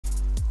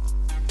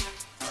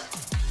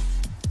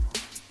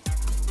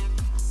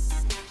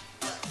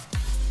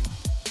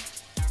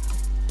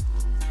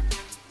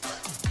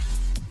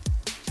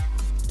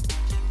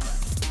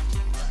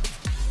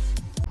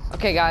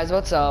Okay guys,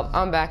 what's up?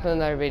 I'm back with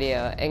another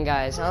video, and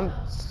guys, Who's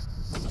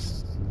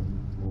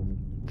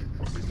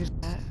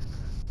that?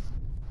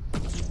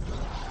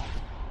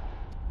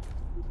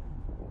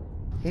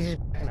 He's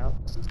just backing up.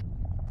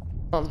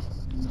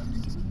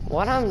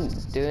 What I'm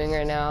doing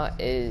right now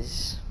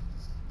is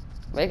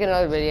making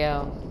another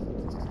video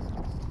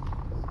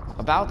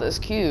about this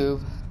cube,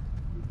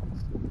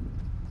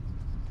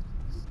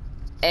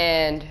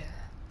 and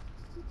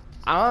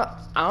I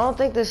don't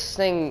think this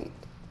thing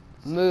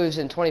moves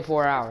in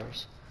 24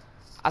 hours.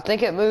 I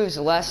think it moves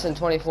less than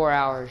 24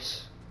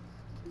 hours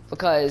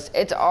because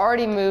it's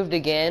already moved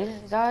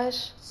again,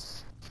 guys.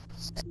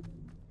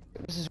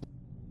 This is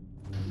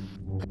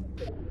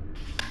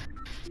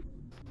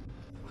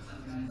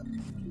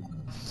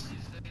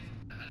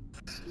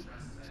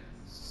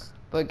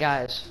But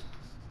guys,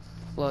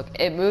 look,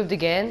 it moved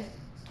again.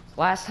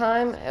 Last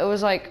time it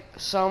was like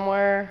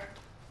somewhere,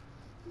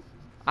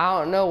 I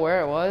don't know where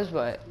it was,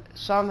 but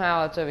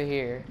somehow it's over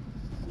here.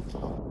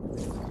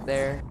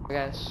 There, I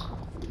guess.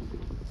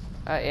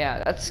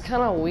 Yeah, that's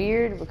kind of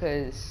weird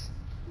because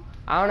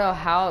I don't know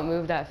how it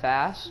moved that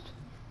fast.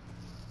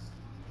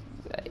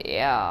 But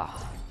yeah,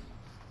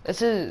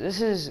 this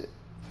is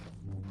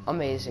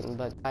amazing.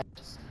 But guys,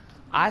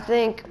 I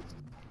think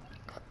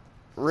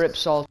R.I.P.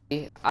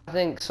 Salty. I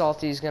think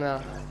Salty's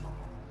gonna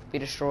be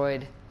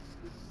destroyed.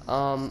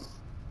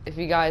 If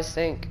you guys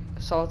think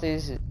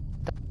Salty's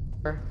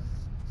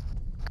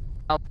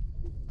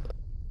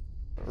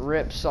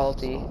R.I.P.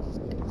 Salty.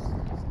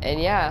 And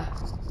yeah,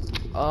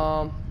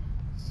 I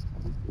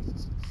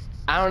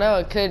don't know,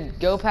 it could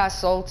go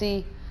past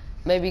Salty,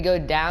 maybe go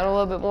down a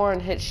little bit more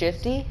and hit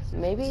Shifty,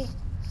 maybe?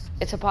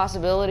 It's a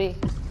possibility,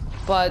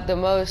 but the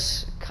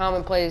most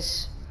common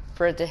place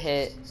for it to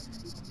hit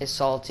is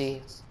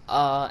Salty.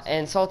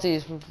 And Salty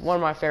is one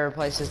of my favorite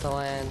places to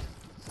land.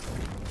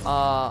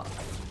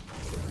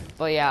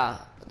 But yeah,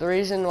 the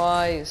reason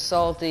why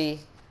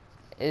Salty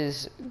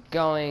is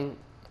going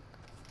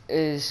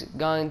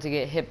to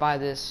get hit by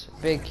this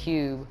big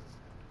cube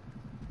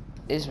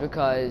is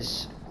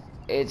because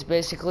it's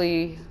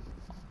basically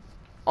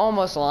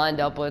almost lined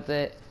up with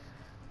it,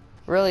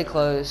 really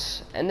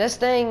close, and this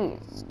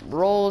thing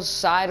rolls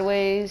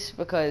sideways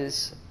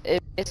because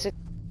it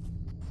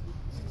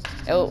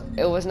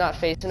was not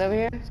facing over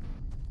here. It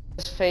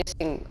was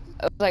facing,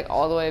 it was like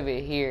all the way over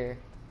here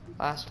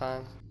last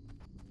time.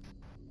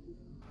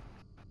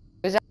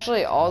 It was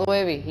actually all the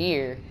way over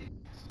here.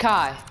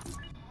 Kai,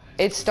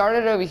 it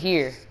started over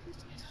here.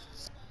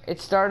 It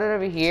started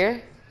over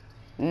here.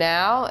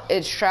 Now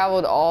it's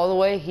traveled all the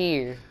way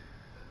here.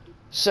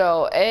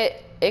 So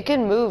it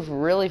can move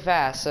really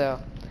fast. So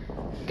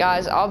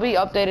guys, I'll be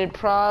updated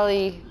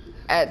probably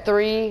at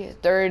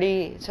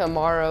 3:30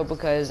 tomorrow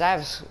because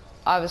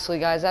obviously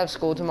guys, I have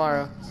school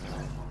tomorrow.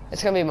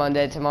 It's gonna be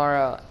Monday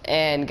tomorrow,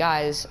 and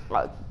guys,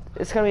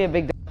 it's gonna be a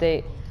big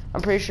update.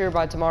 I'm pretty sure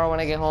by tomorrow when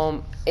I get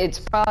home, it's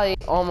probably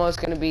almost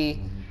gonna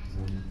be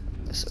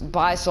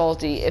by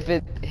Salty if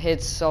it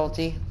hits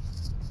Salty.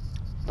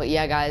 But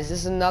yeah guys, this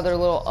is another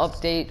little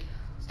update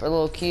for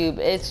Little Cube.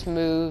 It's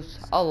moved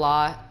a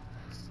lot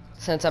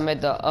since I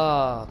made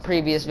the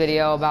previous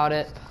video about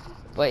it.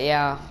 But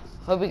yeah,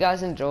 hope you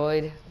guys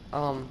enjoyed.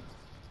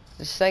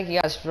 Just thank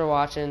you guys for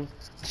watching.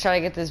 Just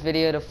trying to get this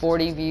video to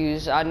 40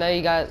 views. I know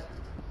you got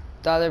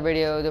the other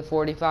video to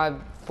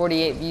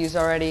 48 views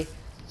already.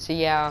 So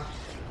yeah,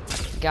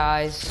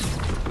 guys,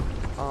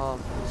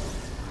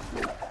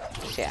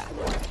 yeah,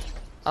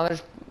 I'm gonna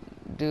just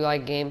do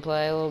like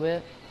gameplay a little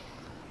bit.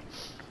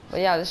 But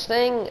yeah, this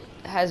thing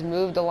has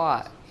moved a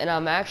lot, and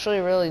I'm actually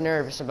really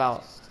nervous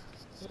about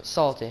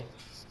Salty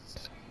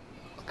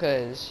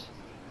because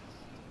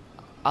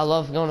I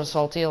love going to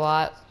Salty a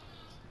lot.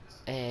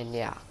 And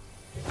yeah,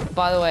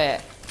 by the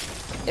way,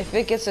 if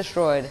it gets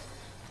destroyed,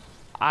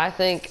 I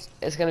think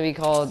it's gonna be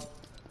called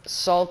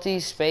Salty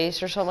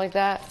Space or something like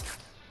that,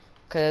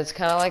 because it's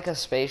kind of like a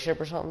spaceship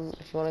or something,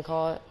 if you want to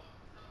call it.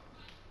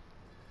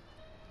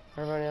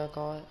 Everybody else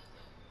call it.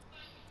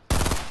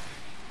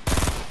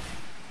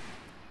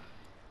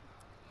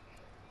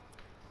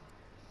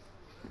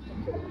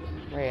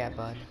 Where you at,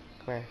 bud?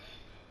 Come here.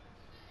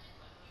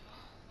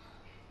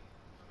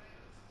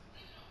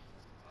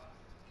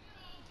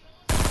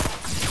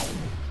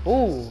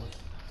 Ooh.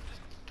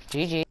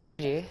 GG.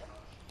 GG.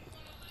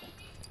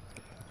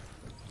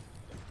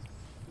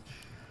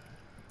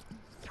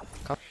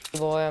 Come on,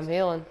 boy, I'm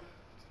healing.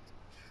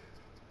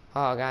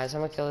 Oh, guys,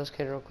 I'm gonna kill this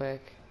kid real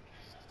quick.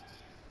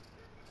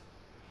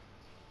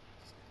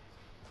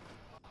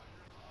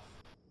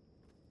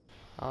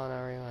 I don't know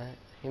where he went.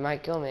 He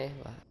might kill me,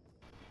 but...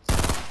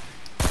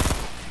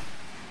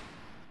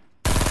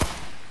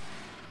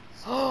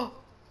 Oh!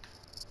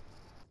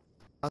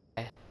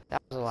 Okay,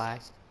 that was a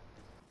lag.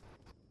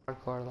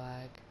 Hardcore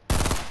lag.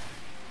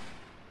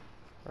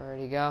 Where'd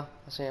he go?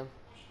 I see him.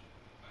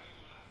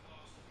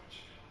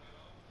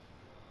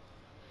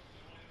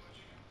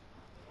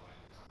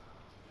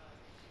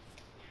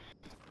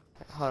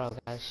 Hold on,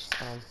 guys.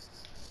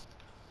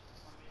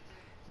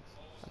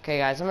 Okay,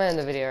 guys, I'm gonna end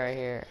the video right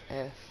here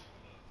if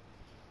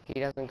he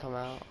doesn't come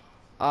out.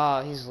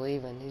 Oh, he's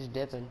leaving. He's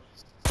dipping.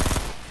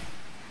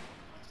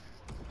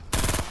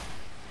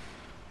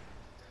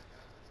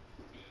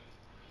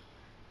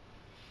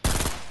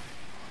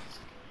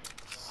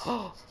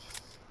 Oh,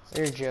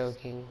 you're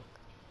joking.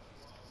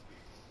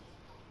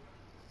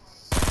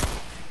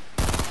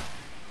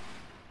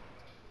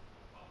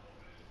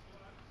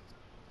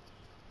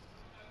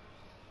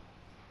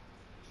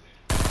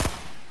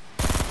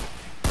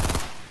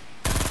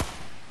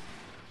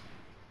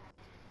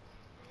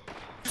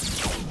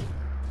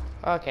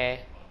 Okay.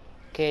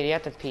 Kid, you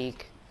have to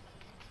peek.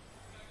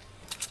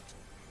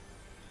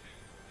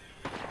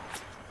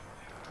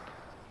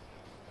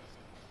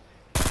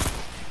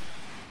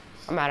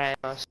 I'm out of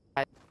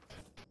ammo.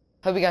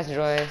 Hope you guys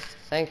enjoy.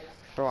 Thanks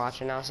for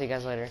watching. I'll see you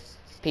guys later.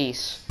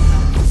 Peace.